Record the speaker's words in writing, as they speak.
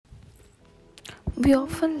We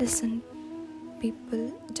often listen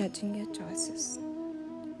people judging your choices,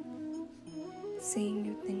 saying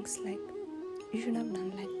you things like you should have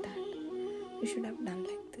done like that, you should have done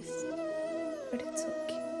like this. But it's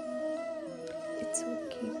okay. It's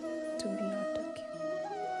okay to be not okay.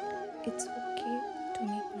 It's okay to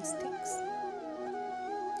make mistakes.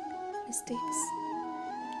 Mistakes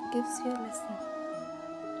gives you a lesson,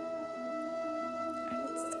 and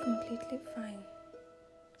it's completely fine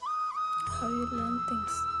how you learn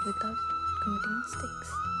things without committing mistakes.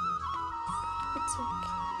 It's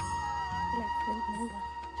okay. Life will move on.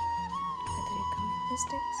 Whether you commit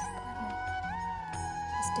mistakes or not,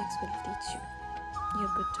 mistakes will teach you your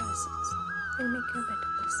good choices. They'll make you a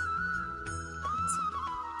better person. That's it.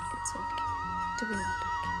 It's okay to be not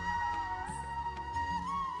okay.